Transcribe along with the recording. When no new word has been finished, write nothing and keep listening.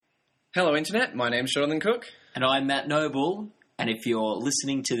Hello, Internet. My name's Jonathan Cook. And I'm Matt Noble, and if you're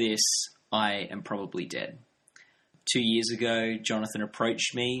listening to this, I am probably dead. 2 years ago, Jonathan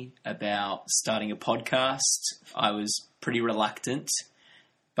approached me about starting a podcast. I was pretty reluctant,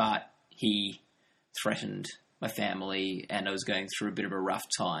 but he threatened my family, and I was going through a bit of a rough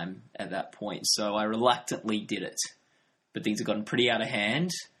time at that point, so I reluctantly did it. But things have gotten pretty out of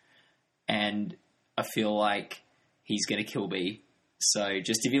hand, and I feel like he's going to kill me. So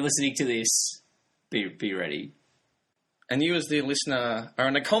just if you're listening to this, be ready. And you as the listener are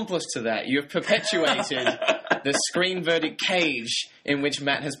an accomplice to that. You have perpetuated the screen verdict cage in which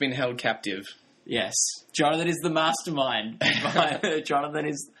Matt has been held captive. Yes. Jonathan is the mastermind. Jonathan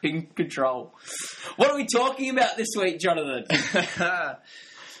is in control. What are we talking about this week, Jonathan? It's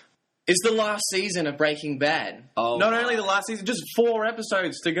the last season of Breaking Bad. Oh, Not my. only the last season, just 4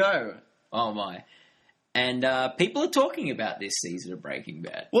 episodes to go. Oh, my. And people are talking about this season of Breaking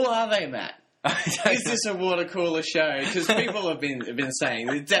Bad. Well, are they, Matt? Is this a water cooler show? Because people have been saying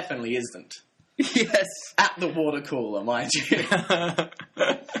it definitely isn't. Yes. At the water cooler, mind you.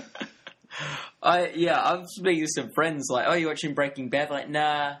 I'm speaking to some friends like, oh, you're watching Breaking Bad? Like,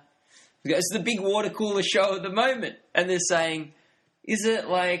 nah. It's the big water cooler show at the moment. And they're saying, is it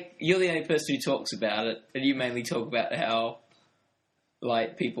like, you're the only person who talks about it, and you mainly talk about how,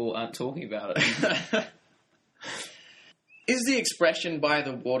 like, people aren't talking about it. Is the expression by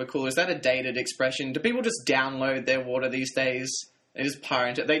the water cooler, is that a dated expression? Do people just download their water these days? They just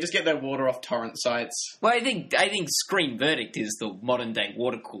pirate it? They just get their water off torrent sites? Well, I think Screen Verdict is the modern day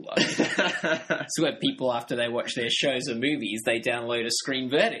water cooler. It's where people, after they watch their shows or movies, they download a Screen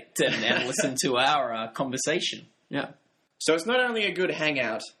Verdict and listen to our conversation. Yeah. So it's not only a good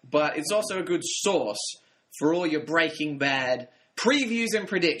hangout, but it's also a good source for all your Breaking Bad previews and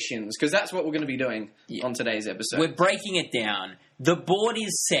predictions, because that's what we're going to be doing on today's episode. We're breaking it down. The board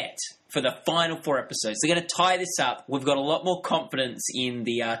is set for the final 4 episodes. They're going to tie this up. We've got a lot more confidence in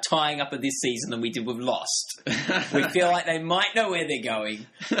the tying up of this season than we did with Lost. We feel like they might know where they're going.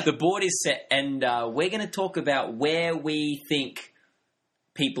 The board is set, and we're going to talk about where we think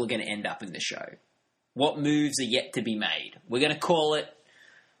people are going to end up in the show. What moves are yet to be made. We're going to call it.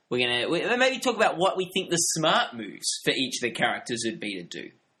 We're going to maybe talk about what we think the smart moves for each of the characters would be to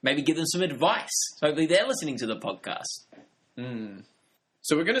do. Maybe give them some advice. Hopefully they're listening to the podcast.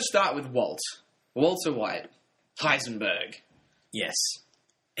 So we're going to start with Walter White, Heisenberg. Yes.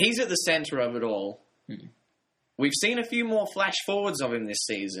 He's at the centre of it all. We've seen a few more flash forwards of him this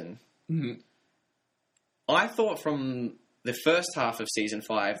season. I thought from the first half of season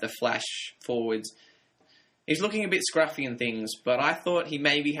 5, the flash forwards, he's looking a bit scruffy and things, but I thought he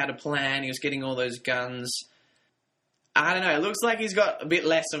maybe had a plan. He was getting all those guns. I don't know. It looks like he's got a bit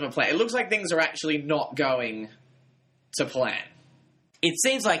less of a plan. It looks like things are actually not going to plan. It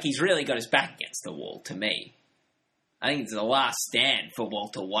seems like he's really got his back against the wall to me. I think it's the last stand for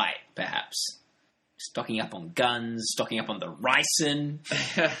Walter White, perhaps. Stocking up on guns, stocking up on the ricin.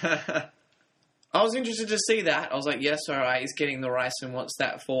 I was interested to see that. I was like, yes, all right, he's getting the ricin. What's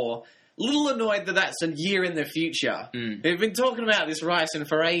that for? Little annoyed that that's a year in the future. They've been talking about this ricin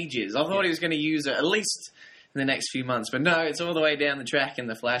for ages. I thought he was going to use it at least in the next few months. But no, it's all the way down the track in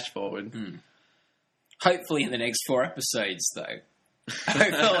the flash forward. Hopefully in the next 4 episodes, though.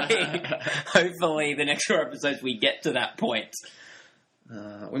 Hopefully the next 4 episodes we get to that point.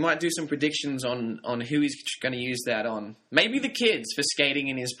 We might do some predictions on who he's going to use that on. Maybe the kids for skating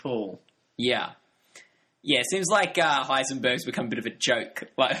in his pool. Yeah. Yeah, it seems like Heisenberg's become a bit of a joke.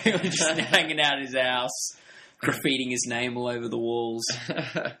 Like, we were just hanging out at his house, graffitiing his name all over the walls.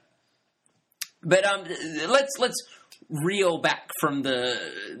 But let's reel back from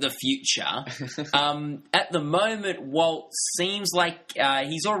the future. At the moment, Walt seems like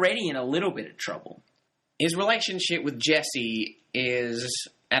he's already in a little bit of trouble. His relationship with Jesse is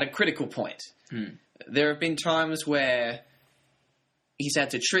at a critical point. There have been times where he's had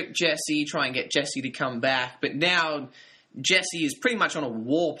to trick Jesse, try and get Jesse to come back. But now Jesse is pretty much on a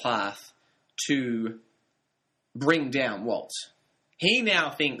warpath to bring down Walt. He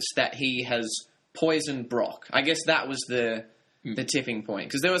now thinks that he has poisoned Brock. I guess that was the tipping point.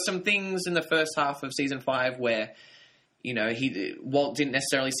 Because there were some things in the first half of season 5 where, you know, Walt didn't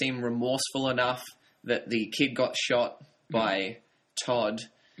necessarily seem remorseful enough that the kid got shot by Todd.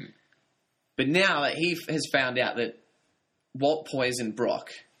 But now that he has found out that Walt poisoned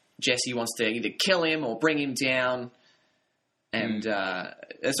Brock, Jesse wants to either kill him or bring him down. And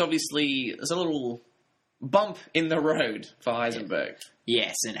there's a little bump in the road for Heisenberg.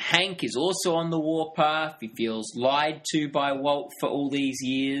 Yes, and Hank is also on the warpath. He feels lied to by Walt for all these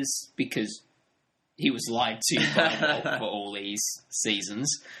years because he was lied to by Walt for all these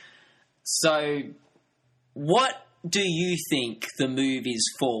seasons. So, what do you think the move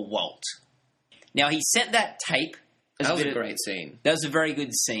is for Walt? Now, he sent that tape. That was a great scene. That was a very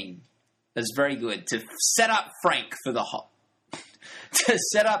good scene. That was very good. To set up Frank for the whole... to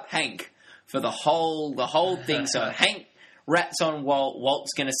set up Hank for the whole thing. So Hank rats on Walt.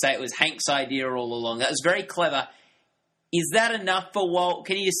 Walt's going to say it was Hank's idea all along. That was very clever. Is that enough for Walt?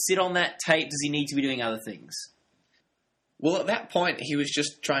 Can he just sit on that tape? Does he need to be doing other things? Well, at that point, he was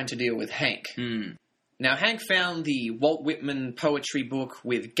just trying to deal with Hank. Now, Hank found the Walt Whitman poetry book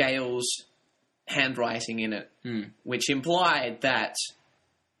with Gale's handwriting in it, which implied that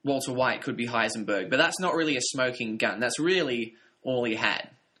Walter White could be Heisenberg. But that's not really a smoking gun. That's really all he had.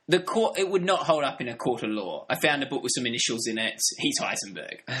 It would not hold up in a court of law. I found a book with some initials in it. He's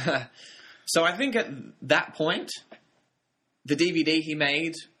Heisenberg. So I think at that point, the DVD he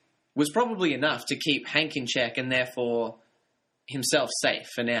made was probably enough to keep Hank in check and therefore himself safe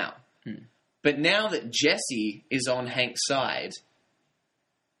for now. But now that Jesse is on Hank's side,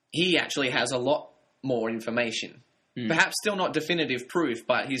 he actually has a lot more information. Perhaps still not definitive proof,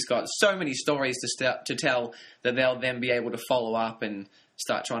 but he's got so many stories to tell that they'll then be able to follow up and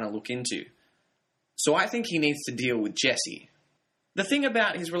start trying to look into. So I think he needs to deal with Jesse. The thing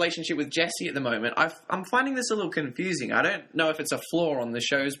about his relationship with Jesse at the moment, I'm finding this a little confusing. I don't know if it's a flaw on the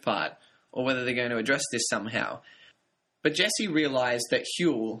show's part or whether they're going to address this somehow. But Jesse realised that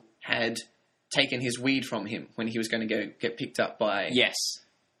Huell had taken his weed from him when he was going to go get picked up by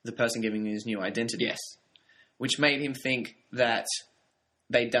the person giving him his new identity. Yes. Which made him think that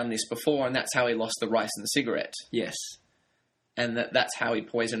they'd done this before, and that's how he lost the rice and the cigarette. Yes. And that's how he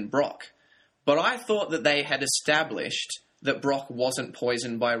poisoned Brock. But I thought that they had established that Brock wasn't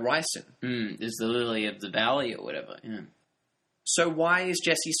poisoned by ricin. There's the lily of the valley or whatever. Yeah. So why is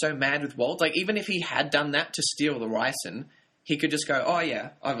Jesse so mad with Walt? Like, even if he had done that to steal the ricin, he could just go, oh yeah,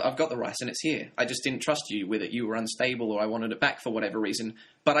 I've got the ricin, it's here. I just didn't trust you with it. You were unstable or I wanted it back for whatever reason.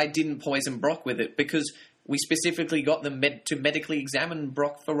 But I didn't poison Brock with it because we specifically got them to medically examine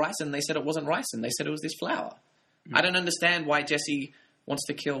Brock for ricin. They said it wasn't ricin. They said it was this flower. I don't understand why Jesse wants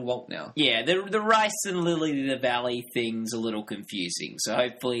to kill Walt now. Yeah, the rice and lily of the valley thing's a little confusing, so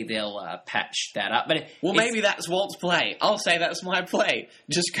hopefully they'll patch that up. But maybe that's Walt's play. I'll say that's my play.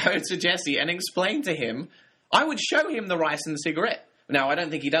 Just go to Jesse and explain to him. I would show him the rice and the cigarette. Now, I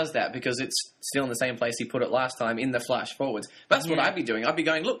don't think he does that because it's still in the same place he put it last time, in the flash forwards. But that's what I'd be doing. I'd be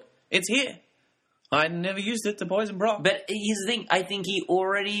going, look, it's here. I never used it to poison Brock. But here's the thing. I think he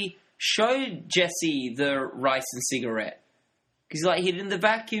already showed Jesse the rice and cigarette. Because he hid it in the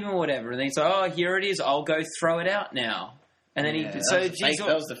vacuum or whatever. And then he's like, oh, here it is. I'll go throw it out now. And then that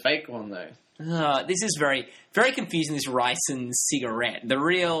was the fake one, though. This is very, very confusing, this rice and cigarette. The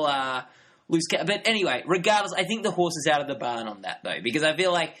real loose... But anyway, regardless, I think the horse is out of the barn on that, though. Because I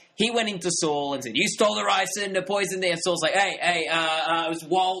feel like he went into Saul and said, you stole the rice and the poison there. And Saul's like, hey, it was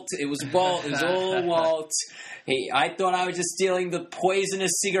Walt. It was Walt. It was all Walt. I thought I was just stealing the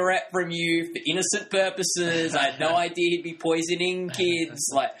poisonous cigarette from you for innocent purposes. I had no idea he'd be poisoning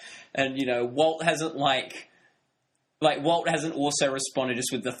kids. Walt hasn't Walt hasn't also responded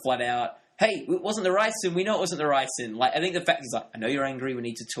just with the flat out, hey, it wasn't the ricin. We know it wasn't the ricin. I think the fact is I know you're angry. We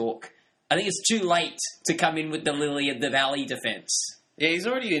need to talk. I think it's too late to come in with the lily of the valley defense. Yeah, he's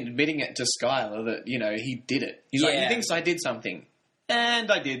already admitting it to Skylar that, he did it. He's like, he thinks I did something.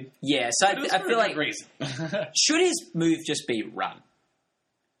 And I did. Yeah, so I feel like... reason. Should his move just be run?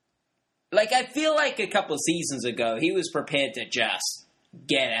 I feel like a couple of seasons ago, he was prepared to just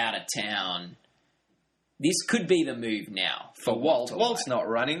get out of town. This could be the move now for Walt. Walt's not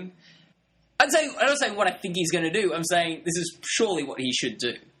running. I'm not saying what I think he's going to do. I'm saying this is surely what he should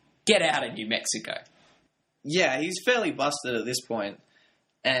do. Get out of New Mexico. Yeah, he's fairly busted at this point.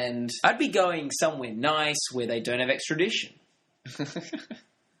 And I'd be going somewhere nice where they don't have extradition.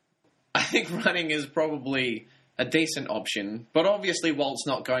 I think running is probably a decent option, but obviously Walt's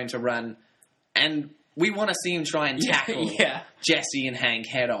not going to run, and we want to see him try and tackle Jesse and Hank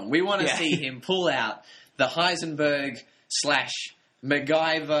head on. We want to see him pull out the Heisenberg /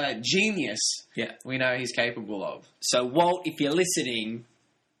 MacGyver genius we know he's capable of. So Walt, if you're listening,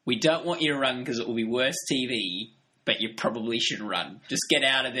 we don't want you to run because it will be worse TV, but you probably should run. Just get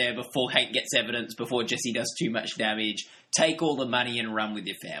out of there before Hank gets evidence, before Jesse does too much damage. Take all the money and run with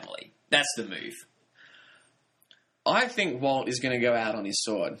your family. That's the move. I think Walt is going to go out on his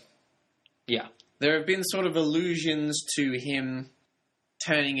sword. Yeah. There have been sort of allusions to him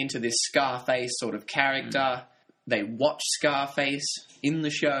turning into this Scarface sort of character. They watch Scarface in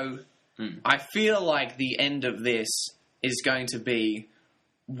the show. I feel like the end of this is going to be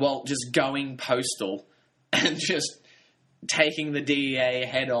Walt just going postal and just taking the DEA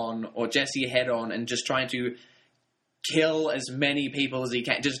head on, or Jesse head on, and just trying to kill as many people as he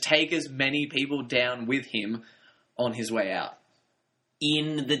can. Just take as many people down with him on his way out.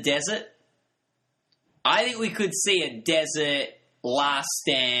 In the desert? I think we could see a desert last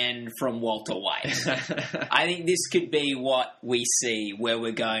stand from Walter White. I think this could be what we see, where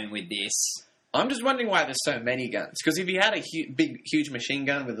we're going with this. I'm just wondering why there's so many guns. Because if he had a huge machine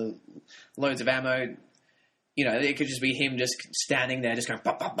gun with loads of ammo, you know, it could just be him just standing there, just going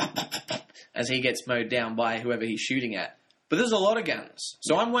pop, pop, pop, pop, pop, pop, as he gets mowed down by whoever he's shooting at. But there's a lot of guns.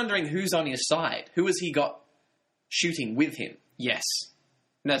 So I'm wondering who's on his side. Who has he got shooting with him? Yes.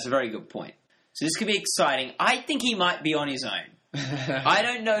 That's a very good point. So this could be exciting. I think he might be on his own. I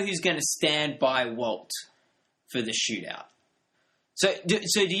don't know who's going to stand by Walt for the shootout. So do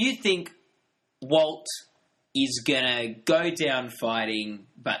you think Walt is going to go down fighting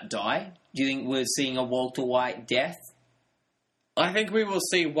but die? Do you think we're seeing a Walter White death? I think we will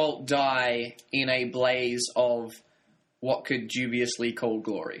see Walt die in a blaze of what could dubiously call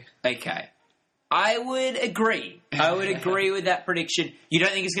glory. Okay. I would agree. I would agree with that prediction. You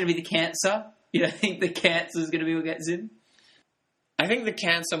don't think it's going to be the cancer? You don't think the cancer is going to be what gets in? I think the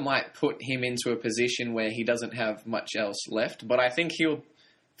cancer might put him into a position where he doesn't have much else left, but I think he'll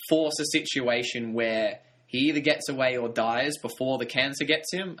force a situation where he either gets away or dies before the cancer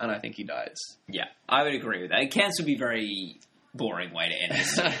gets him, and I think he dies. Yeah, I would agree with that. Cancer would be a very boring way to end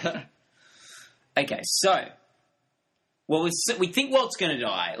this. Okay, so... Well, we think Walt's going to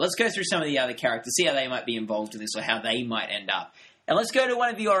die. Let's go through some of the other characters, see how they might be involved in this or how they might end up. And let's go to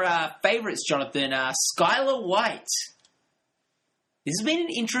one of your favourites, Jonathan, Skylar White. This has been an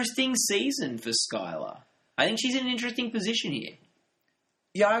interesting season for Skylar. I think she's in an interesting position here.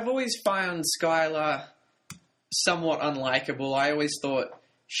 Yeah, I've always found Skylar somewhat unlikable. I always thought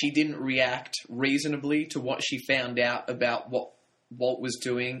she didn't react reasonably to what she found out about what Walt was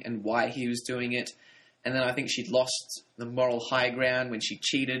doing and why he was doing it. And then I think she'd lost the moral high ground when she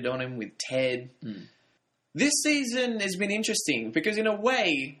cheated on him with Ted. Mm. This season has been interesting because in a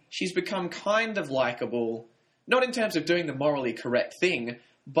way she's become kind of likable, not in terms of doing the morally correct thing,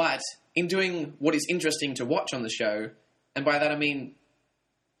 but in doing what is interesting to watch on the show. And by that I mean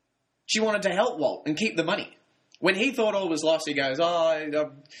she wanted to help Walt and keep the money. When he thought all was lost, he goes,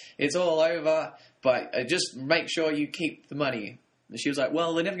 it's all over, but just make sure you keep the money. And she was like,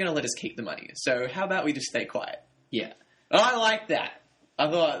 well, they're never going to let us keep the money, so how about we just stay quiet? Yeah. And I like that.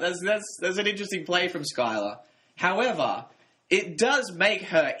 I thought, that's an interesting play from Skylar. However, it does make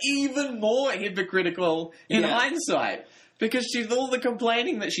her even more hypocritical in hindsight, because she's all the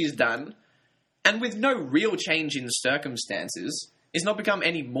complaining that she's done, and with no real change in circumstances, it's not become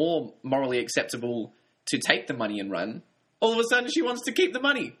any more morally acceptable to take the money and run. All of a sudden, she wants to keep the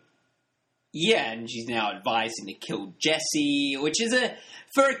money. Yeah, and she's now advising to kill Jesse, which is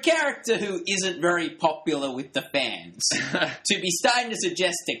for a character who isn't very popular with the fans. To be starting to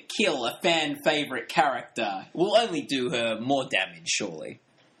suggest to kill a fan-favourite character will only do her more damage, surely.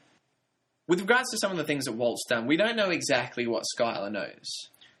 With regards to some of the things that Walt's done, we don't know exactly what Skylar knows.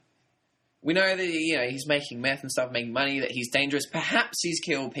 We know that he's making meth and stuff, making money, that he's dangerous. Perhaps he's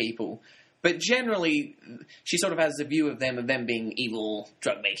killed people. But generally, she sort of has the view of them being evil,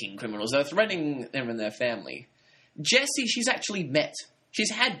 drug-making criminals. They're threatening them and their family. Jesse, she's actually met. She's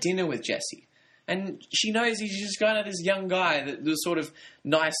had dinner with Jesse. And she knows he's just kind of this young guy that was sort of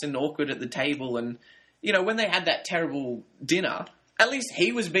nice and awkward at the table. And, when they had that terrible dinner, at least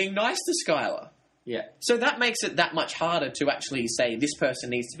he was being nice to Skylar. Yeah. So that makes it that much harder to actually say this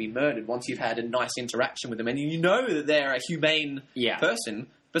person needs to be murdered once you've had a nice interaction with them. And you know that they're a humane person.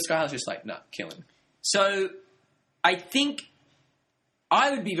 But Skylar's just like, no, kill him. So, I think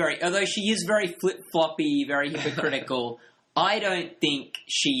I would be although she is very flip-floppy, very hypocritical, I don't think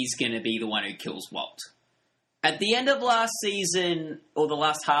she's going to be the one who kills Walt. At the end of last season, or the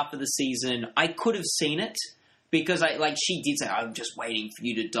last half of the season, I could have seen it, because she did say, I'm just waiting for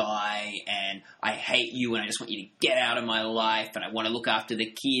you to die, and I hate you, and I just want you to get out of my life, and I want to look after the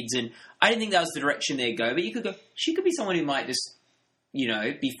kids, and I didn't think that was the direction they'd go, but you could go, she could be someone who might just...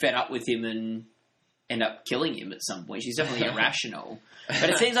 be fed up with him and end up killing him at some point. She's definitely irrational.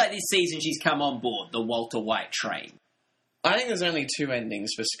 But it seems like this season she's come on board the Walter White train. I think there's only two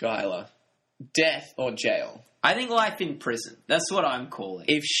endings for Skylar. Death or jail. I think life in prison. That's what I'm calling.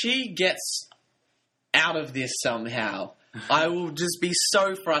 If she gets out of this somehow, I will just be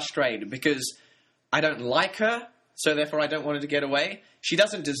so frustrated because I don't like her, so therefore I don't want her to get away. She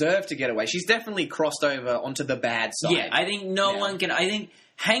doesn't deserve to get away. She's definitely crossed over onto the bad side. Yeah, I think no one can... I think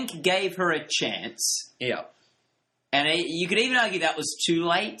Hank gave her a chance. Yeah. And you could even argue that was too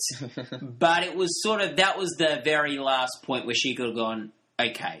late, but it was that was the very last point where she could have gone,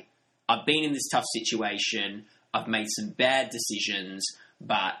 okay, I've been in this tough situation, I've made some bad decisions,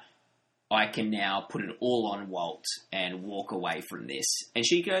 but I can now put it all on Walt and walk away from this. And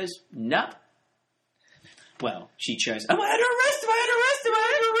she goes, nope. Well, she chose, am I under arrest? Am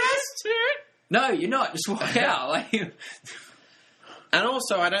I under arrest? No, you're not. Just walk out. And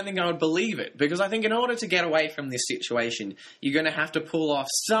also, I don't think I would believe it, because I think in order to get away from this situation, you're going to have to pull off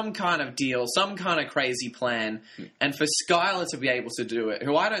some kind of deal, some kind of crazy plan, and for Skylar to be able to do it,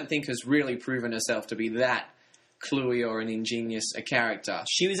 who I don't think has really proven herself to be that cluey or an ingenious a character.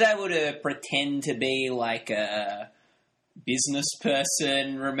 She was able to pretend to be like a business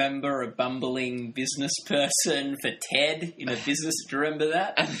person, remember? A bumbling business person for Ted in a business. Do you remember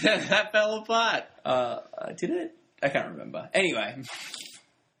that? And then that fell apart. Did it? I can't remember. Anyway.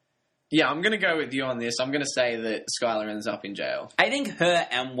 Yeah, I'm going to go with you on this. I'm going to say that Skylar ends up in jail. I think her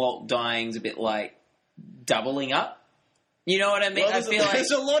and Walt dying's a bit like doubling up. You know what I mean? Well, I feel like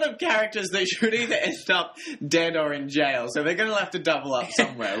there's a lot of characters that should either end up dead or in jail, so they're going to have to double up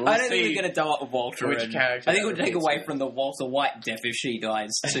somewhere. I don't think they're going to double up with Walter. Which character? I think it would take away from the Walter White death if she dies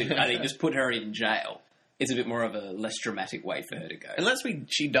too. I think just put her in jail. It's a bit more of a less dramatic way for her to go. Unless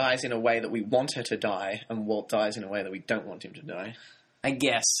she dies in a way that we want her to die, and Walt dies in a way that we don't want him to die. I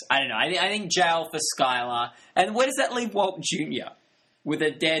guess. I don't know. I think jail for Skylar. And where does that leave Walt Jr.? With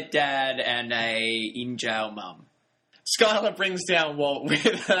a dead dad and a in-jail mum. Skylar brings down Walt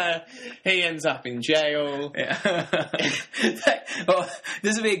with her. He ends up in jail. Yeah. Well,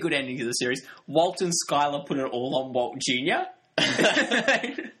 this would be a good ending to the series. Walt and Skylar put it all on Walt Jr.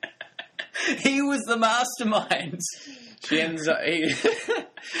 He was the mastermind. She ends up...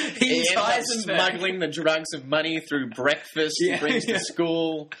 He ends up smuggling the drugs and money through breakfast he brings to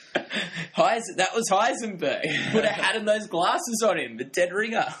school. That was Heisenberg. Put a hat and those glasses on him, the dead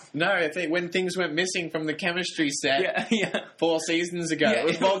ringer. No, when things went missing from the chemistry set 4 seasons ago, it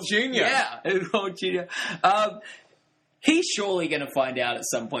was Walt Jr. Yeah, it was Walt Jr. He's surely going to find out at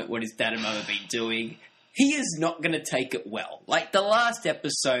some point what his dad and mum have been doing. He is not going to take it well. Like, the last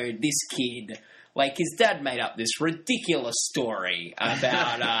episode, this kid... Like, his dad made up this ridiculous story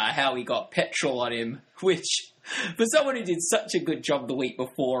about how he got petrol on him, which, for someone who did such a good job the week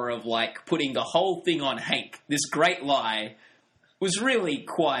before of, like, putting the whole thing on Hank, this great lie, was really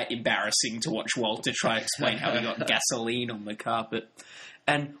quite embarrassing to watch Walter try to explain how he got gasoline on the carpet.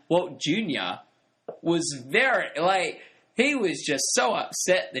 And Walt Jr. was very, like... He was just so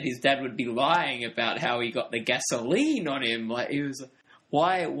upset that his dad would be lying about how he got the gasoline on him. Like, he was like...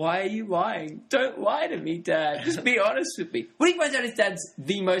 Why are you lying? Don't lie to me, Dad. Just be honest with me. When he finds out his dad's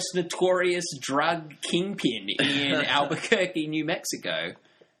the most notorious drug kingpin in Albuquerque, New Mexico,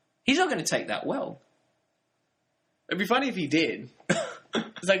 he's not going to take that well. It'd be funny if he did.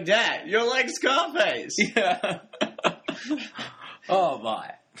 It's like, Dad, you're like Scarface. Yeah. Oh,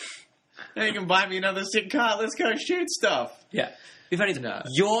 my. Now you can buy me another sick car. Let's go shoot stuff. Yeah. If anything,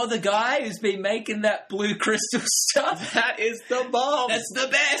 you're the guy who's been making that blue crystal stuff. That is the bomb. That's the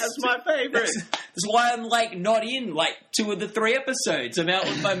best. That's my favourite. That's why I'm, like, not in, like, 2 of the 3 episodes. I'm out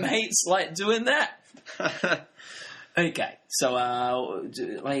with my mates, like, doing that. Okay, so,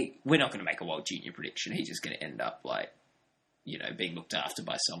 like, we're not going to make a Walt Jr. prediction. He's just going to end up, like, you know, being looked after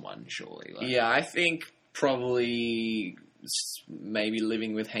by someone, surely. Like. Yeah, I think probably maybe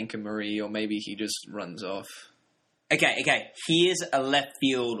living with Hank and Marie, or maybe he just runs off. Okay. Here's a left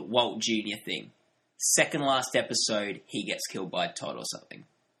field Walt Jr. thing. Second last episode, he gets killed by Todd or something.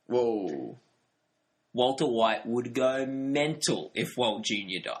 Whoa. Walter White would go mental if Walt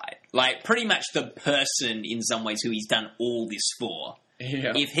Jr. died. Like, pretty much the person, in some ways, who he's done all this for.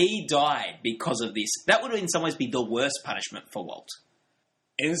 Yeah. If he died because of this, that would in some ways be the worst punishment for Walt.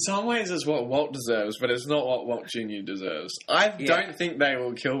 In some ways, it's what Walt deserves, but it's not what Walt Jr. deserves. I don't think they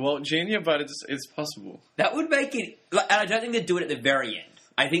will kill Walt Jr., but it's possible. That would make it... and I don't think they'd do it at the very end.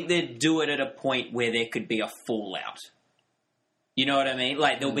 I think they'd do it at a point where there could be a fallout. You know what I mean?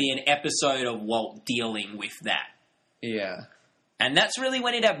 Like, there'll be an episode of Walt dealing with that. Yeah. And that's really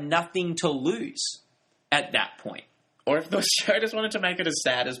when he'd have nothing to lose at that point. Or if the show just wanted to make it as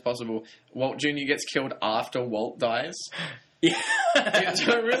sad as possible, Walt Jr. gets killed after Walt dies... Yeah.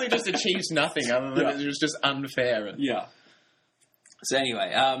 So it really just achieves nothing other than it was just unfair. Yeah. So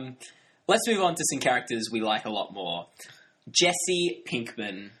anyway, let's move on to some characters we like a lot more. Jesse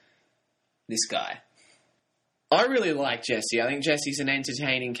Pinkman, this guy. I really like Jesse. I think Jesse's an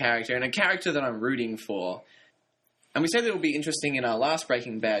entertaining character and a character that I'm rooting for. And we said that it would be interesting in our last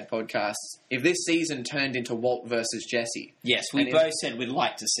Breaking Bad podcast if this season turned into Walt versus Jesse. Yes, we both said we'd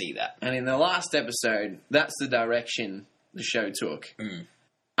like to see that. And in the last episode, that's the direction the show took. Mm.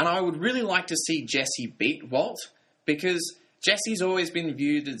 And I would really like to see Jesse beat Walt, because Jesse's always been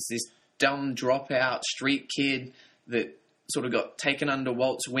viewed as this dumb dropout street kid that sort of got taken under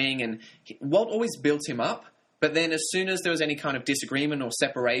Walt's wing, and Walt always built him up, but then as soon as there was any kind of disagreement or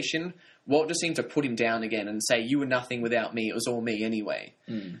separation, Walt just seemed to put him down again and say, you were nothing without me, it was all me anyway.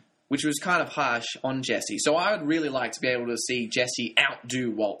 Which was kind of harsh on Jesse. So I would really like to be able to see Jesse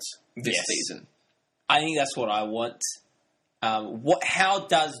outdo Walt this season. I think that's what I want. How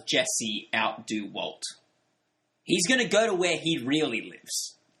does Jesse outdo Walt? He's going to go to where he really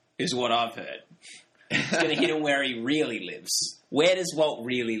lives, is what I've heard. He's going to hit him where he really lives. Where does Walt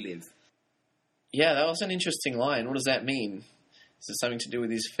really live? Yeah, that was an interesting line. What does that mean? Is it something to do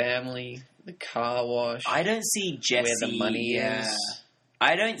with his family, the car wash? I don't see Jesse... Where the money is?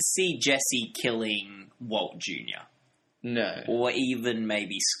 I don't see Jesse killing Walt Jr. No. Or even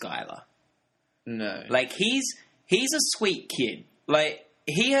maybe Skylar. No. Like, he's a sweet kid. Like,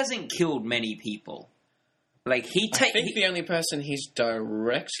 he hasn't killed many people. Like, I think the only person he's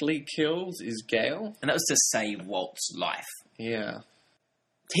directly killed is Gale. And that was to save Walt's life. Yeah.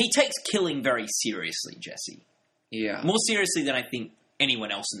 He takes killing very seriously, Jesse. Yeah. More seriously than I think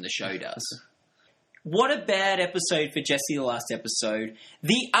anyone else in the show does. What a bad episode for Jesse, the last episode.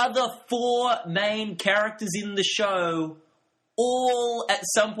 The other 4 main characters in the show all, at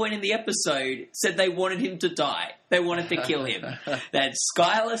some point in the episode, said they wanted him to die. They wanted to kill him. They had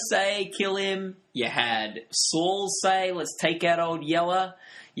Skylar say, kill him. You had Saul say, let's take out old Yeller.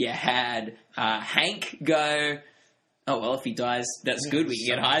 You had Hank go, oh, well, if he dies, that's good. We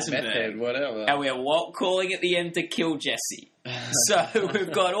can get Heisenberg. Method, whatever. And we have Walt calling at the end to kill Jesse. So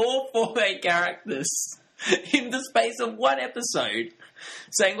we've got all 4 main characters in the space of 1 episode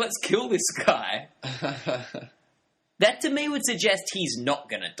saying, let's kill this guy. That to me would suggest he's not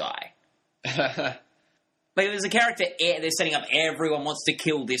going to die. Like, there's a character, they're setting up everyone wants to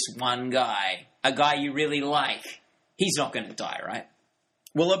kill this one guy, a guy you really like. He's not going to die, right?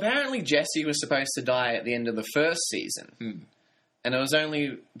 Well, apparently Jesse was supposed to die at the end of the first season. And it was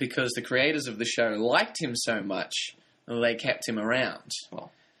only because the creators of the show liked him so much that they kept him around.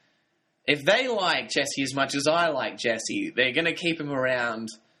 Well, if they like Jesse as much as I like Jesse, they're going to keep him around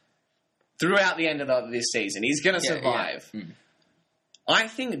throughout the end of this season. He's going to survive. Yeah. I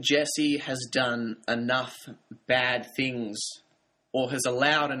think Jesse has done enough bad things, or has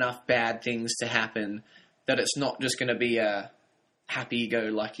allowed enough bad things to happen, that it's not just going to be a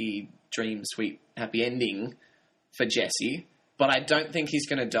happy-go-lucky, dream, sweet, happy ending for Jesse. But I don't think he's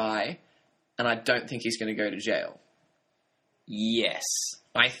going to die, and I don't think he's going to go to jail. Yes.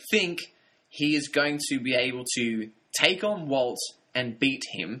 I think he is going to be able to take on Walt and beat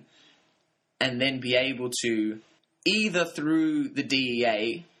him, and then be able to, either through the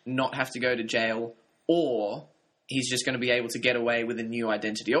DEA, not have to go to jail, or he's just going to be able to get away with a new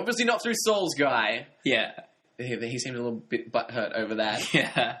identity. Obviously not through Saul's guy. Yeah. He seemed a little bit butthurt over that.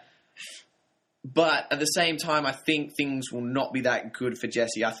 Yeah. But at the same time, I think things will not be that good for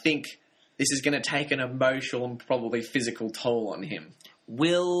Jesse. I think this is going to take an emotional and probably physical toll on him.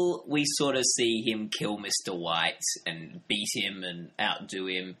 Will we sort of see him kill Mr. White and beat him and outdo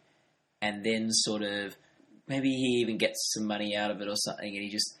him, and then sort of maybe he even gets some money out of it or something, and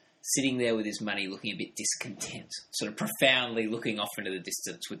he's just sitting there with his money looking a bit discontent, sort of profoundly looking off into the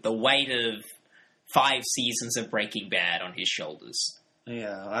distance with the weight of 5 seasons of Breaking Bad on his shoulders.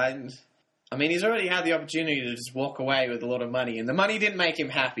 Yeah, I mean, he's already had the opportunity to just walk away with a lot of money, and the money didn't make him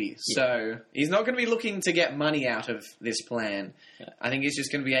happy, so he's not going to be looking to get money out of this plan. Yeah. I think he's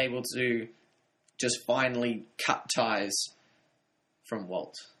just going to be able to just finally cut ties from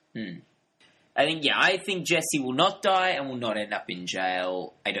Walt. I think Jesse will not die and will not end up in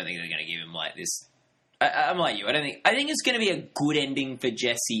jail. I don't think they're going to give him like this. I'm like you. I think it's going to be a good ending for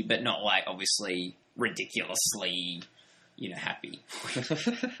Jesse, but not like obviously ridiculously, happy.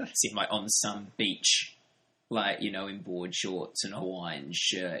 See him like on some beach, like in board shorts and a Hawaiian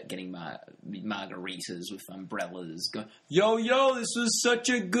shirt, getting margaritas with umbrellas. Going, yo, this was such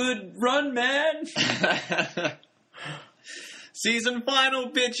a good run, man. Season final,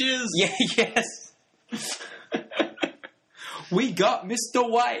 bitches! Yeah, yes. We got Mr.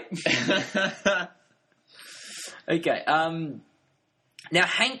 White. Okay, now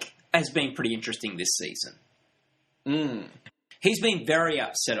Hank has been pretty interesting this season. He's been very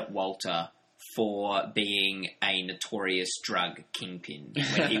upset at Walter for being a notorious drug kingpin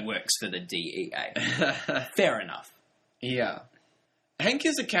when he works for the DEA. Fair enough. Yeah. Hank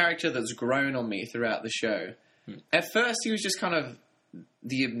is a character that's grown on me throughout the show. At first, he was just kind of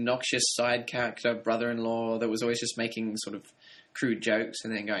the obnoxious side character, brother-in-law, that was always just making sort of crude jokes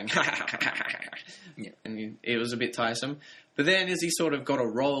and then going, and it was a bit tiresome. But then as he sort of got a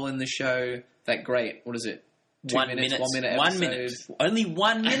role in the show, that great, what is it? 1 minute episode. 1 minute. Only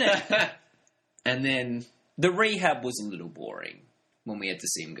 1 minute. And then... The rehab was a little boring when we had to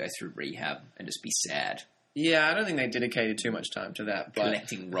see him go through rehab and just be sad. Yeah, I don't think they dedicated too much time to that. But...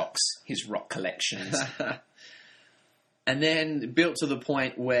 Collecting rocks, his rock collections. And then built to the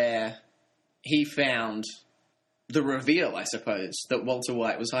point where he found the reveal, I suppose, that Walter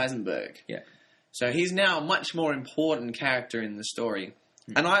White was Heisenberg. Yeah. So he's now a much more important character in the story.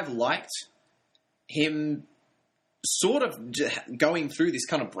 And I've liked him sort of going through this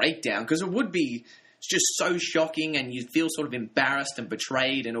kind of breakdown, because it would be just so shocking and you'd feel sort of embarrassed and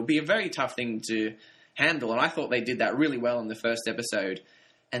betrayed, and it would be a very tough thing to handle. And I thought they did that really well in the first episode.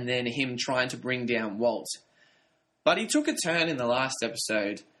 And then him trying to bring down Walt. But he took a turn in the last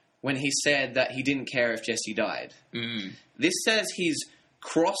episode when he said that he didn't care if Jesse died. Mm. This says he's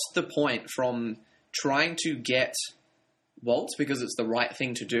crossed the point from trying to get Walt because it's the right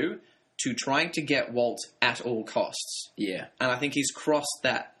thing to do to trying to get Walt at all costs. Yeah. And I think he's crossed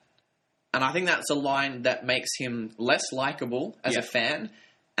that. And I think that's a line that makes him less likable as a fan,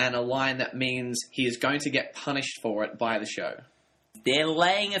 and a line that means he is going to get punished for it by the show. They're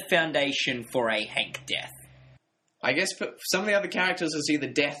laying a foundation for a Hank death. I guess for some of the other characters, it's either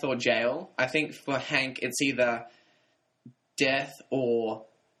death or jail. I think for Hank, it's either death or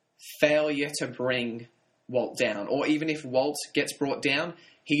failure to bring Walt down. Or even if Walt gets brought down,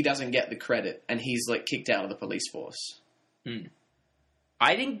 he doesn't get the credit, and he's like kicked out of the police force.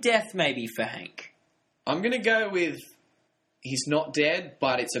 I think death may be for Hank. I'm going to go with he's not dead,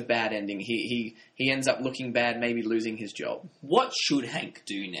 but it's a bad ending. He ends up looking bad, maybe losing his job. What should Hank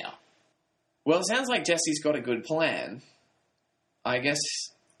do now? Well, it sounds like Jesse's got a good plan. I guess,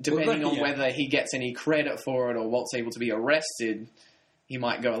 depending on whether he gets any credit for it or Walt's able to be arrested, he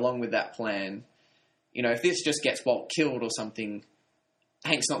might go along with that plan. You know, if this just gets Walt killed or something,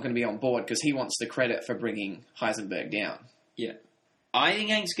 Hank's not going to be on board because he wants the credit for bringing Heisenberg down. Yeah. I think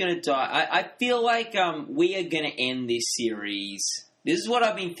Hank's going to die. I feel like we are going to end this series. This is what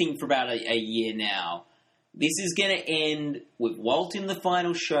I've been thinking for about a year now. This is going to end with Walt in the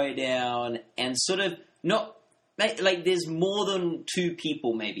final showdown and sort of not... Like, there's more than two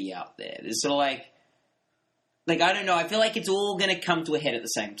people maybe out there. There's sort of like, I don't know. I feel like it's all going to come to a head at the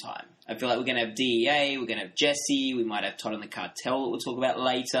same time. I feel like we're going to have DEA, we're going to have Jesse, we might have Todd and the Cartel that we'll talk about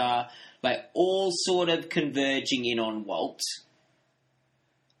later. Like, all sort of converging in on Walt.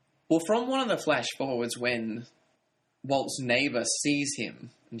 Well, from one of the flash forwards when Walt's neighbour sees him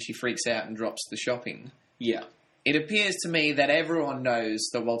and she freaks out and drops the shopping... Yeah. It appears to me that everyone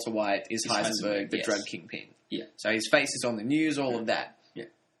knows that Walter White is Heisenberg, the drug kingpin. Yeah. So his face is on the news, all of that. Yeah.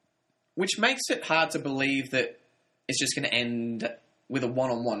 Which makes it hard to believe that it's just going to end with a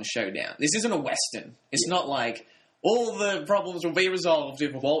one-on-one showdown. This isn't a Western. It's not like all the problems will be resolved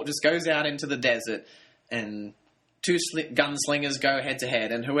if Walt just goes out into the desert and two gunslingers go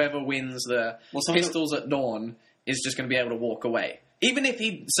head-to-head, and whoever wins the pistols at dawn is just going to be able to walk away. Even if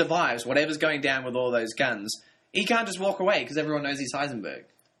he survives whatever's going down with all those guns, he can't just walk away because everyone knows he's Heisenberg.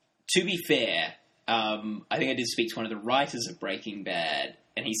 To be fair, I think I did speak to one of the writers of Breaking Bad,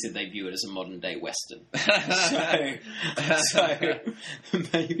 and he said they view it as a modern-day Western. so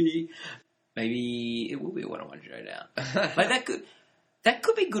maybe it will be a one-on-one showdown. Like that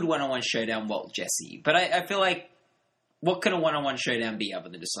could be a good one-on-one showdown, Walt Jesse. But I feel like, what can a one-on-one showdown be other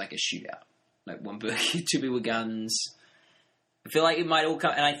than just like a shootout? Like two people with guns... I feel like it might all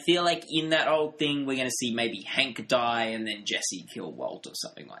come... And I feel like in that whole thing, we're going to see maybe Hank die and then Jesse kill Walt or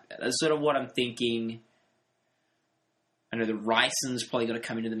something like that. That's sort of what I'm thinking. I know the Ryson's probably got to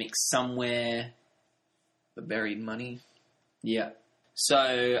come into the mix somewhere. The buried money. Yeah. So,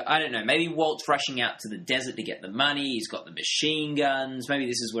 I don't know. Maybe Walt's rushing out to the desert to get the money. He's got the machine guns. Maybe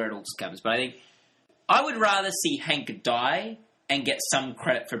this is where it all comes. But I think I would rather see Hank die and get some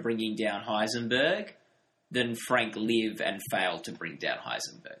credit for bringing down Heisenberg than Frank live and fail to bring down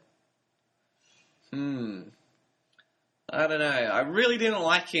Heisenberg. I don't know. I really didn't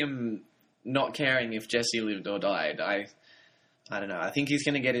like him not caring if Jesse lived or died. I don't know. I think he's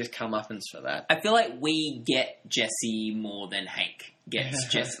going to get his comeuppance for that. I feel like we get Jesse more than Hank gets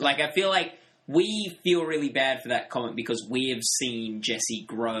Jesse. Like, I feel like we feel really bad for that comment because we have seen Jesse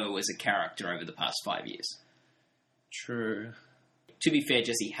grow as a character over the past 5 years. True. To be fair,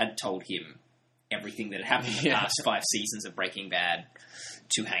 Jesse had told him everything that had happened in the past 5 seasons of Breaking Bad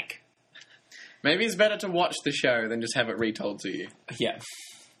to Hank. Maybe it's better to watch the show than just have it retold to you. Yeah.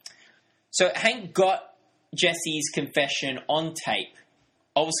 So Hank got Jesse's confession on tape.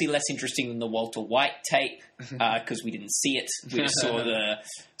 Obviously less interesting than the Walter White tape, because we didn't see it. We just saw the...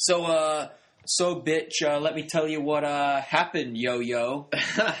 So, bitch, let me tell you what happened, yo-yo.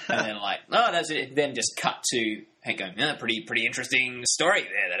 And then that's it. Then just cut to Hank going, pretty interesting story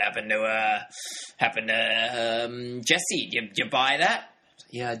there that happened to Jesse. You buy that?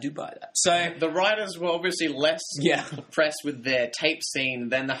 Yeah, I do buy that. So the writers were obviously less impressed with their tape scene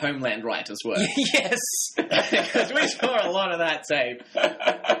than the Homeland writers were. Yes. Because we saw a lot of that tape.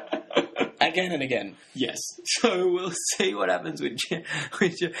 Again and again. Yes. So we'll see what happens with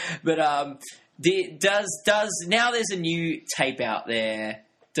but does now there's a new tape out there.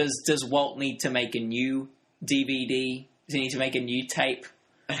 Does Walt need to make a new DVD? Does he need to make a new tape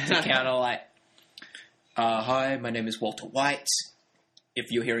to counter hi, my name is Walter White. If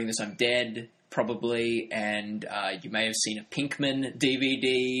you're hearing this, I'm dead, probably, and you may have seen a Pinkman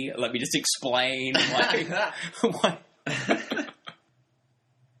DVD. Let me just explain. Why?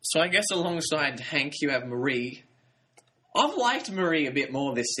 So I guess alongside Hank, you have Marie. I've liked Marie a bit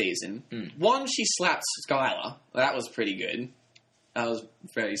more this season. One, she slapped Skylar. That was pretty good. That was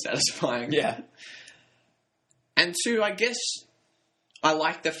very satisfying. Yeah. And two, I guess I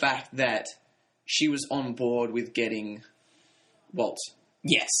like the fact that she was on board with getting Walt.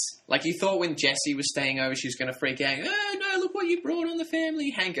 Yes. Like, you thought when Jessie was staying over, she was going to freak out. Oh, no, look what you brought on the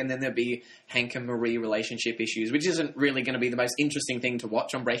family, Hank. And then there'd be Hank and Marie relationship issues, which isn't really going to be the most interesting thing to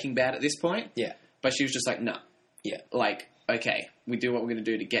watch on Breaking Bad at this point. Yeah. But she was just like, no. Yeah. Like, okay, we do what we're going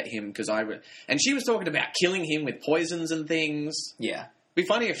to do to get him, because And she was talking about killing him with poisons and things. Yeah. It'd be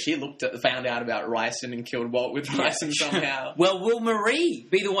funny if she found out about ricin and killed Walt with ricin somehow. Well, will Marie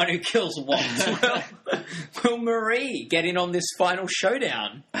be the one who kills Walt? Will Marie get in on this final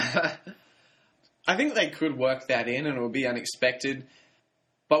showdown? I think they could work that in and it would be unexpected.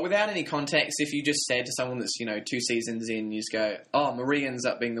 But without any context, if you just said to someone that's, 2 seasons in, you just go, oh, Marie ends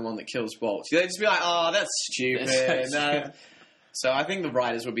up being the one that kills Walt. They'd just be like, oh, that's stupid. No. So I think the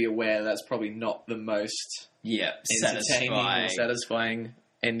writers would be aware that's probably not the most... entertaining or satisfying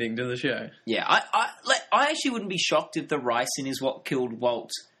ending to the show. Yeah, I actually wouldn't be shocked if the ricin is what killed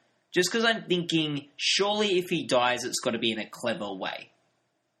Walt, just because I'm thinking, surely if he dies, it's got to be in a clever way.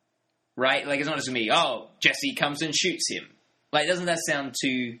 Right? Like, it's not just me, Jesse comes and shoots him. Like, doesn't that sound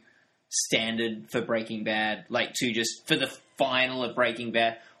too standard for Breaking Bad? Like, for the final of Breaking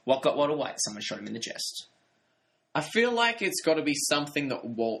Bad, what got Walter White? Someone shot him in the chest. I feel like it's got to be something that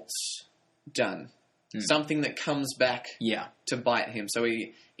Walt's done. Something that comes back to bite him. So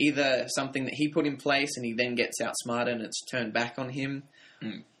either something that he put in place and he then gets outsmarted and it's turned back on him.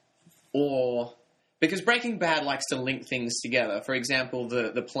 Or... Because Breaking Bad likes to link things together. For example,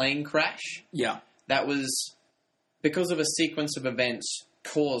 the plane crash. Yeah. That was because of a sequence of events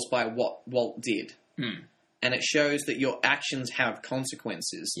caused by what Walt did. And it shows that your actions have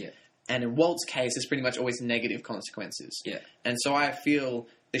consequences. Yeah. And in Walt's case, it's pretty much always negative consequences. Yeah. And so I feel...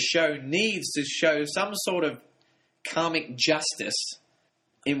 The show needs to show some sort of karmic justice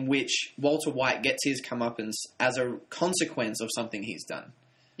in which Walter White gets his comeuppance as a consequence of something he's done.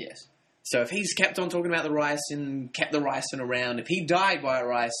 Yes. So if he's kept on talking about the ricin, kept the ricin around, if he died by a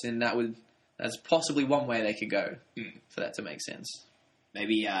ricin, that's possibly one way they could go for that to make sense.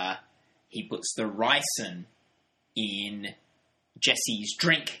 Maybe he puts the ricin in Jesse's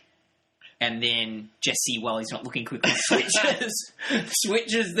drink. And then Jesse, while he's not looking quickly, switches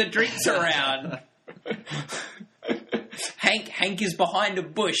the drinks around. Hank is behind a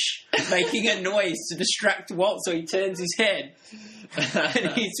bush, making a noise to distract Walt, so he turns his head.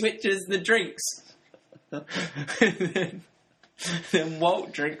 And he switches the drinks. Then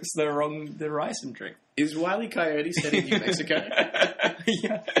Walt drinks the ricin drink. Is Wile E. Coyote set in New Mexico?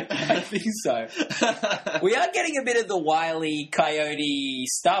 Yeah, I think so. We are getting a bit of the Wile E. Coyote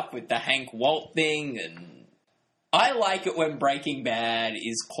stuff with the Hank Walt thing, and I like it when Breaking Bad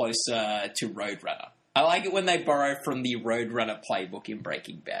is closer to Roadrunner. I like it when they borrow from the Roadrunner playbook in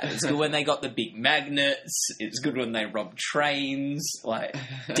Breaking Bad. It's good when they got the big magnets. It's good when they rob trains, like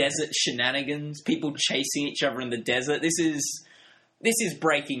desert shenanigans, people chasing each other in the desert. This is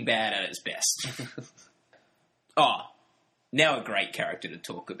Breaking Bad at its best. Now a great character to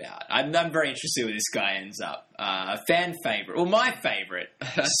talk about. I'm very interested where this guy ends up. Fan favourite. Well, my favourite.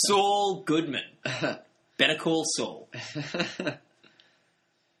 Saul Goodman. Better Call Saul.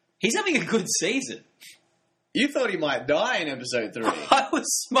 He's having a good season. You thought he might die in episode 3.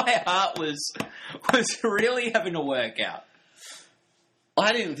 My heart was really having to work out.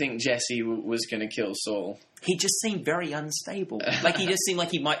 I didn't think Jesse was going to kill Saul. He just seemed very unstable. Like, he just seemed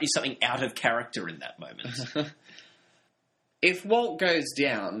like he might do something out of character in that moment. If Walt goes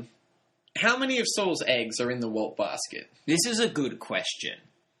down, How many of Saul's eggs are in the Walt basket? This is a good question.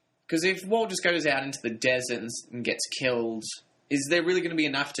 Because if Walt just goes out into the desert and gets killed, is there really going to be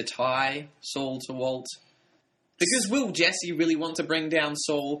enough to tie Saul to Walt? Because will Jesse really want to bring down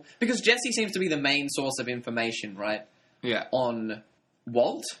Saul? Because Jesse seems to be the main source of information, right? Yeah. On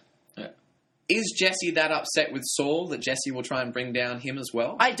Walt? Yeah. Is Jesse that upset with Saul that Jesse will try and bring down him as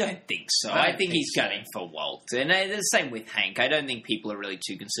well? I don't think so. I think he's gunning for Walt. And the same with Hank. I don't think people are really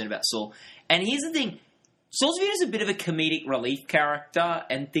too concerned about Saul. And here's the thing. Saul's viewed as a bit of a comedic relief character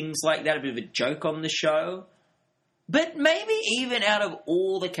and things like that, a bit of a joke on the show. But maybe even out of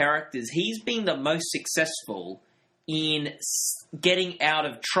all the characters, he's been the most successful in getting out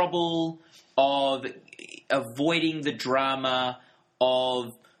of trouble, of avoiding the drama,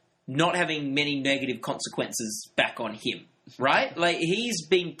 of not having many negative consequences back on him, right? Like, he's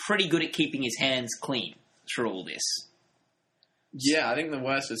been pretty good at keeping his hands clean through all this. Yeah, I think the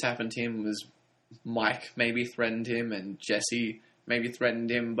worst that's happened to him was Mike maybe threatened him and Jesse maybe threatened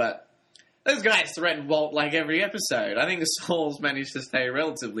him, but those guys threaten Walt like every episode. I think Saul's managed to stay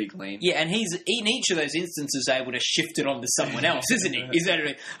relatively clean. Yeah, and he's in each of those instances able to shift it onto someone else, isn't he? He's able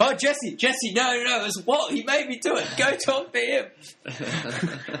to, oh, Jesse, no, it was Walt. He made me do it. Go talk to him.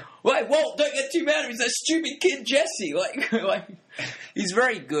 Wait, Walt, don't get too mad at him. He's that stupid kid, Jesse. Like, he's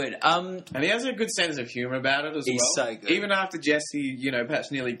very good. And he has a good sense of humour about it as well. He's so good. Even after Jesse,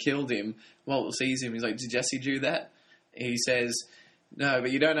 perhaps nearly killed him, Walt sees him. He's like, did Jesse do that? He says, no,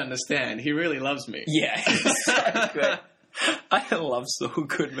 but you don't understand. He really loves me. Yeah, he's so good. I love Saul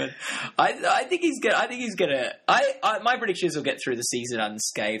Goodman. I think he's gonna. My prediction is he'll get through the season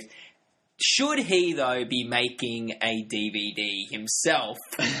unscathed. Should he, though, be making a DVD himself,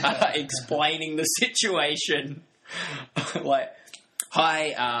 explaining the situation? Like,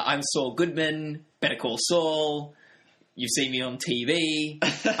 hi, I'm Saul Goodman. Better call Saul. You've seen me on TV.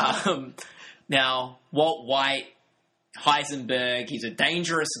 Now, Walt White, Heisenberg, he's a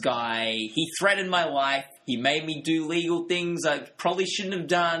dangerous guy. He threatened my life. He made me do legal things I probably shouldn't have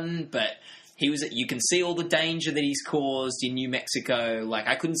done, but you can see all the danger that he's caused in New Mexico. Like,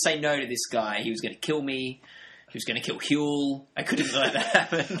 I couldn't say no to this guy. He was going to kill me. He was going to kill Huel. I couldn't let that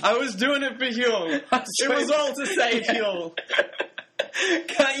happen. I was doing it for Huel. It was all to save Huel.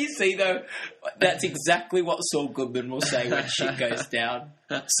 Can't you see, though? That's exactly what Saul Goodman will say when shit goes down.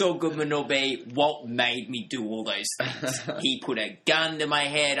 Saul Goodman will be, Walt made me do all those things. He put a gun to my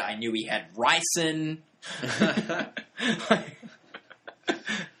head. I knew he had ricin.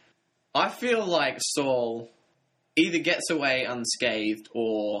 I feel like Saul either gets away unscathed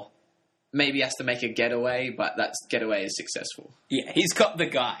or maybe has to make a getaway, but that getaway is successful. Yeah, he's got the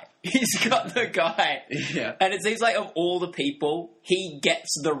guy. Yeah. And it seems like of all the people, he gets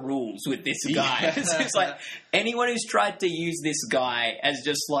the rules with this guy. Yeah. It's like anyone who's tried to use this guy has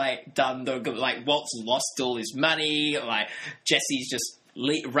just done Walt's lost all his money, Jesse's just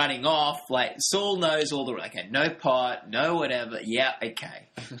running off. Saul knows all the no pot, no whatever. Yeah, okay.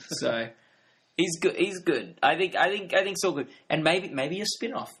 So he's good. I think Saul good. And maybe a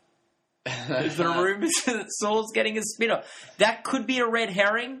spin-off. There's the rumours that Saul's getting a spin-off. That could be a red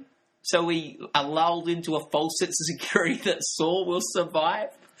herring. So we are lulled into a false sense of security that Saul will survive.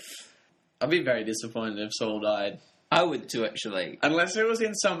 I'd be very disappointed if Saul died. I would too, actually. Unless it was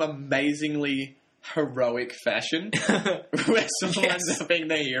in some amazingly heroic fashion where Saul ends up being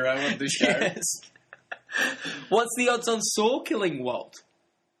the hero of the show. Yes. What's the odds on Saul killing Walt?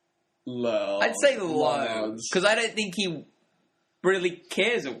 Low. I'd say low. Because I don't think he really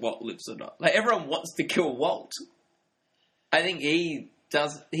cares if Walt lives or not. Everyone wants to kill Walt. I think he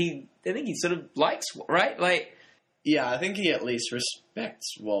does. I think he sort of likes, right? Yeah, I think he at least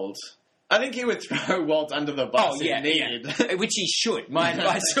respects Walt. I think he would throw Walt under the bus if needed. Yeah. Which he should. My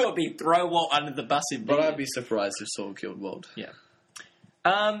advice would be throw Walt under the bus if needed. But I'd be surprised if Saul killed Walt. Yeah.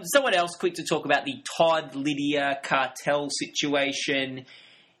 Someone else quick to talk about the Todd Lydia cartel situation.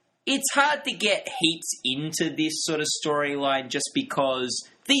 It's hard to get heaps into this sort of storyline just because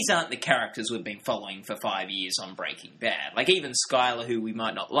these aren't the characters we've been following for 5 years on Breaking Bad. Even Skylar, who we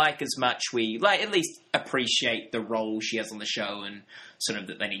might not like as much, we at least appreciate the role she has on the show and sort of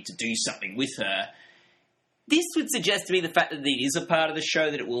that they need to do something with her. This would suggest to me the fact that it is a part of the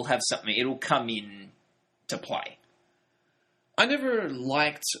show that it will have something, it'll come in to play. I never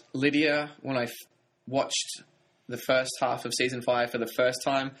liked Lydia when I watched the first half of Season 5 for the first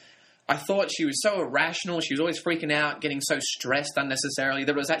time. I thought she was so irrational. She was always freaking out, getting so stressed unnecessarily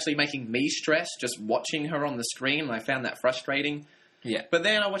that it was actually making me stressed just watching her on the screen, and I found that frustrating. Yeah. But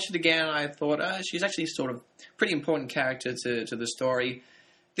then I watched it again, and I thought, she's actually sort of pretty important character to the story.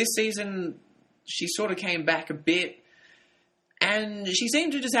 This season, she sort of came back a bit, And she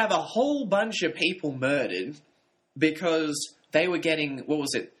seemed to just have a whole bunch of people murdered because they were getting,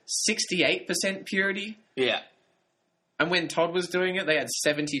 68% purity? Yeah. And when Todd was doing it, they had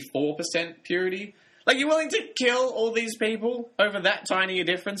 74% purity. Like, you're willing to kill all these people over that tiny a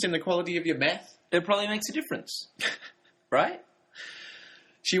difference in the quality of your meth? It probably makes a difference. Right?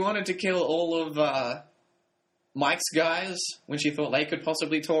 She wanted to kill all of Mike's guys when she thought they could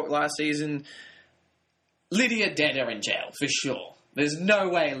possibly talk last season. Lydia dead or in jail, for sure. There's no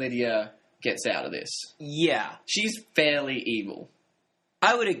way Lydia gets out of this. Yeah. She's fairly evil.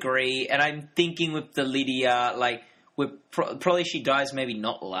 I would agree, and I'm thinking with the Lydia, like, probably she dies maybe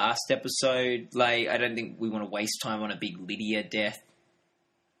not last episode. Like, I don't think we want to waste time on a big Lydia death.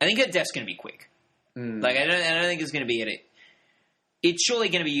 I think her death's going to be quick. Like, I don't think it's going to be at it. It's surely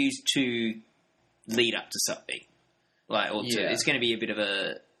going to be used to lead up to something. Like, or it's going to be a bit of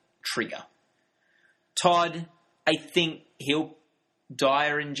a trigger. Todd, I think he'll die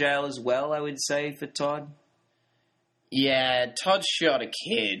or in jail as well, I would say, for Todd. Yeah, Todd shot a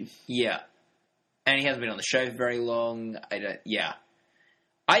kid. Yeah. And he hasn't been on the show for very long.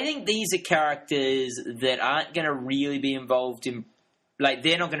 I think these are characters that aren't going to really be involved in... Like,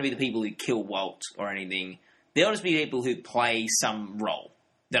 they're not going to be the people who kill Walt or anything. They'll just be people who play some role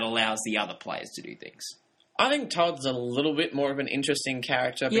that allows the other players to do things. I think Todd's a little bit more of an interesting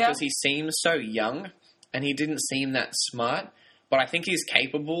character because he seems so young and he didn't seem that smart. But I think he's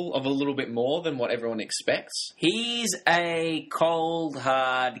capable of a little bit more than what everyone expects. He's a cold,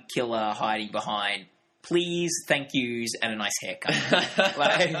 hard killer hiding behind please, thank yous, and a nice haircut.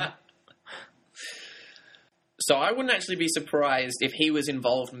 So I wouldn't actually be surprised if he was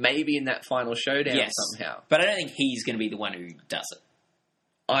involved maybe in that final showdown somehow. But I don't think he's going to be the one who does it.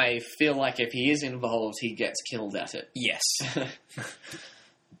 I feel like if he is involved, he gets killed at it. Yes.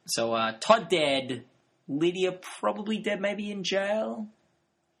 So Todd dead. Lydia probably dead, maybe in jail.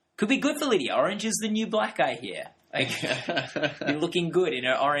 Could be good for Lydia. Orange is the new black, I hear. Like, looking good in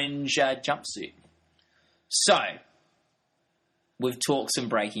her orange jumpsuit. So, we've talked some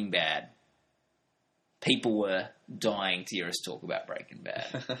Breaking Bad. People were dying to hear us talk about Breaking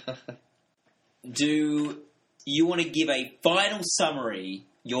Bad. Do you want to give a final summary,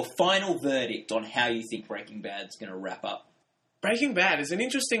 your final verdict on how you think Breaking Bad's going to wrap up? Breaking Bad is an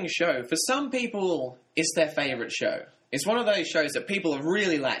interesting show. For some people, it's their favourite show. It's one of those shows that people have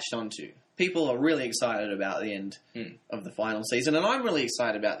really latched onto. People are really excited about the end of the final season, and I'm really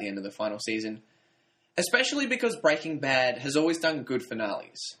excited about the end of the final season, especially because Breaking Bad has always done good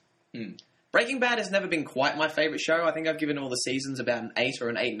finales. Breaking Bad has never been quite my favourite show. I think I've given all the seasons about an 8 or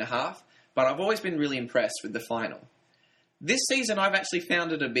an 8.5, but I've always been really impressed with the final. This season, I've actually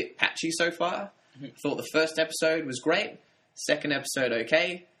found it a bit patchy so far. Thought the first episode was great. Second episode,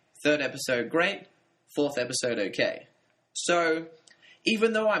 okay. Third episode, great. Fourth episode, okay. So,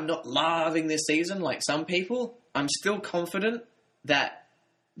 even though I'm not loving this season like some people, I'm still confident that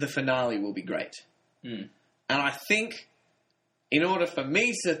the finale will be great. And I think, in order for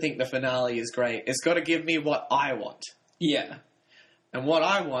me to think the finale is great, it's got to give me what I want. Yeah. And what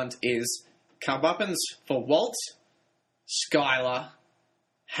I want is comeuppance for Walt, Skylar,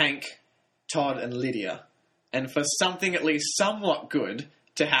 Hank, Todd, and Lydia. And for something at least somewhat good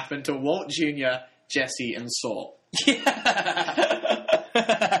to happen to Walt Jr., Jesse, and Saul. Yeah.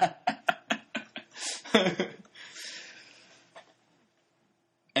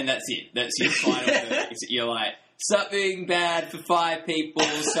 And that's it. That's your final verdict. You're like, something bad for 5 people,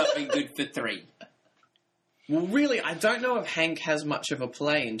 something good for 3. Well, really, I don't know if Hank has much of a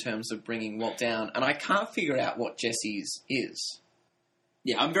play in terms of bringing Walt down, and I can't figure out what Jesse's is.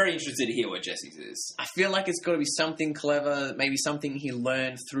 Yeah, I'm very interested to hear what Jesse's is. I feel like it's got to be something clever, maybe something he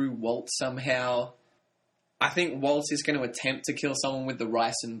learned through Walt somehow. I think Walt is going to attempt to kill someone with the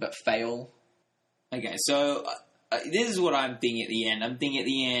ricin, but fail. Okay, so this is what I'm thinking at the end. I'm thinking at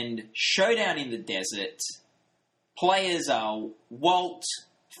the end, showdown in the desert. Players are Walt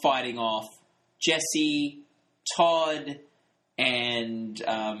fighting off Jesse, Todd, and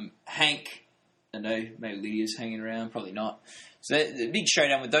Hank. I don't know, maybe Lydia's hanging around, probably not. So the big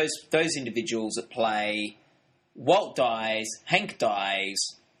showdown with those individuals at play. Walt dies, Hank dies,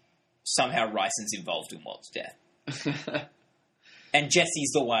 somehow Ricin's involved in Walt's death. And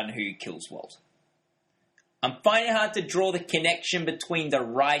Jesse's the one who kills Walt. I'm finding it hard to draw the connection between the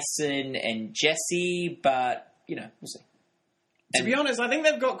Ricin and Jesse, but, we'll see. To be honest, I think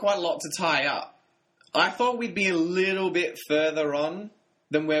they've got quite a lot to tie up. I thought we'd be a little bit further on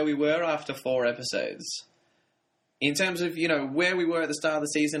than where we were after 4 episodes. in terms of, where we were at the start of the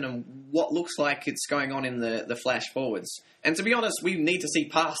season and what looks like it's going on in the flash forwards. And to be honest, we need to see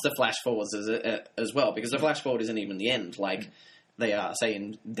past the flash forwards as well, because the flash forward isn't even the end, like they are, say,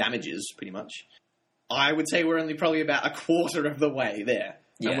 in damages, pretty much. I would say we're only probably about a quarter of the way there,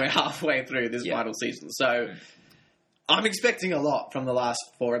 and we're halfway through this final season. So I'm expecting a lot from the last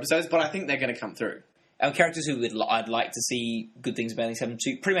 4 episodes, but I think they're going to come through. Our characters who I'd like to see good things about these happen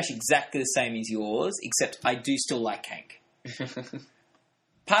to, pretty much exactly the same as yours, except I do still like Hank.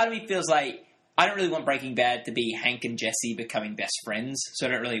 Part of me feels like I don't really want Breaking Bad to be Hank and Jesse becoming best friends, so I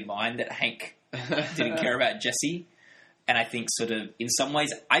don't really mind that Hank didn't care about Jesse. And I think sort of, in some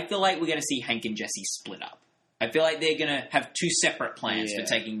ways, I feel like we're going to see Hank and Jesse split up. I feel like they're going to have 2 separate plans for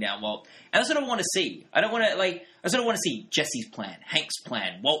taking down Walt. And that's what I want to see. I sort of want to see Jesse's plan, Hank's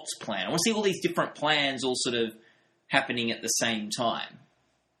plan, Walt's plan. I want to see all these different plans all sort of happening at the same time.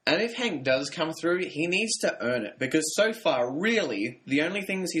 And if Hank does come through, he needs to earn it. Because so far, really, the only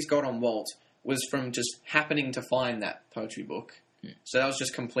things he's got on Walt was from just happening to find that poetry book. So that was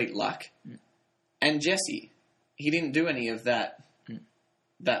just complete luck. And Jesse, he didn't do any of that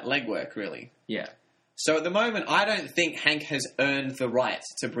legwork, really. Yeah. So at the moment, I don't think Hank has earned the right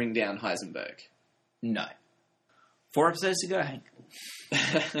to bring down Heisenberg. No. 4 episodes to go, Hank.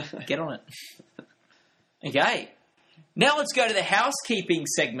 Get on it. Okay. Now let's go to the housekeeping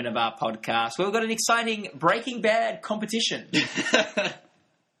segment of our podcast, where we've got an exciting Breaking Bad competition.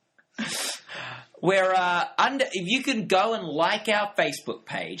 Where if you can go and like our Facebook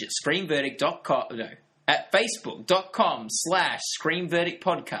page at at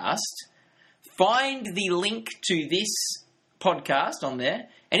facebook.com/ScreamVerdictPodcast, find the link to this podcast on there,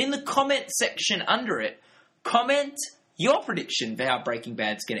 and in the comment section under it, comment your prediction for how Breaking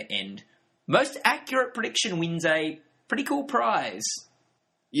Bad's going to end. Most accurate prediction wins a pretty cool prize.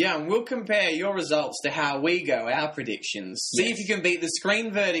 Yeah, and we'll compare your results to how we go, our predictions. See if you can beat the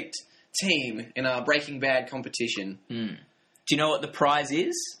Screen Verdict team in our Breaking Bad competition. Do you know what the prize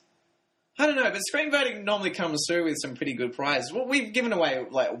is? I don't know, but Screen Verdict normally comes through with some pretty good prizes. Well, we've given away,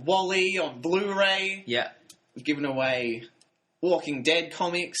 like, Wall-E on Blu-ray. Yeah. We've given away Walking Dead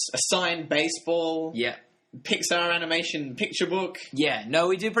comics, a signed baseball. Yeah. Pixar animation picture book. Yeah, no,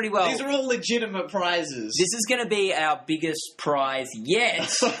 we do pretty well. These are all legitimate prizes. This is going to be our biggest prize yet.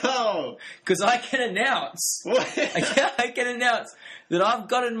 Oh. Because I can announce... I can announce that I've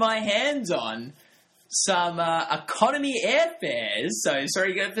gotten my hands on some economy airfares, so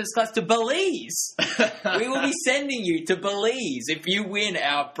sorry, go first class, to Belize. We will be sending you to Belize if you win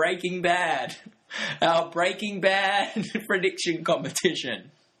our Breaking Bad prediction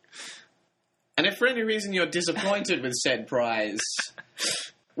competition. And if for any reason you're disappointed with said prize,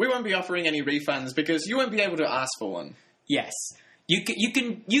 we won't be offering any refunds because you won't be able to ask for one. Yes. You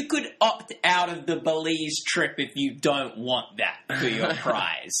could opt out of the Belize trip if you don't want that for your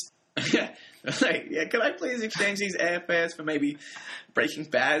prize. Yeah, can I please exchange these airfares for maybe Breaking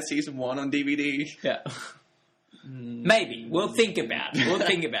Bad Season 1 on DVD? Yeah. Maybe. We'll think about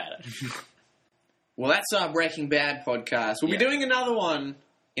it. Well, that's our Breaking Bad podcast. We'll be doing another one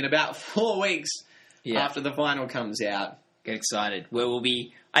in about 4 weeks after the final comes out. Get excited. Where we'll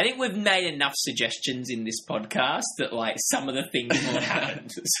be... I think we've made enough suggestions in this podcast that, like, some of the things will happen.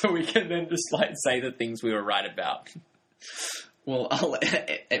 So we can then just, like, say the things we were right about. Well, I'll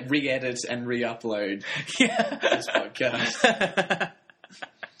re-edit and re-upload this podcast.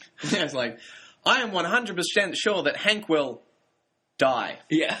 It's like, I am 100% sure that Hank will die.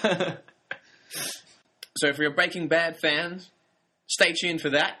 Yeah. So if you're a Breaking Bad fan, stay tuned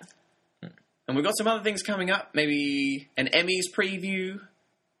for that. And we've got some other things coming up. Maybe an Emmys preview,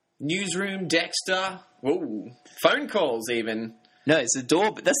 Newsroom, Dexter. Whoa, phone calls even. No, it's the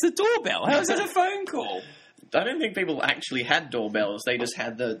doorbell. That's the doorbell. How is that a phone call? I don't think people actually had doorbells. They just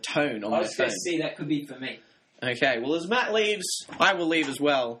had the tone on their phone. I was going to see, that could be for me. Okay, well, as Matt leaves, I will leave as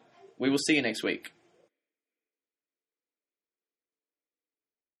well. We will see you next week.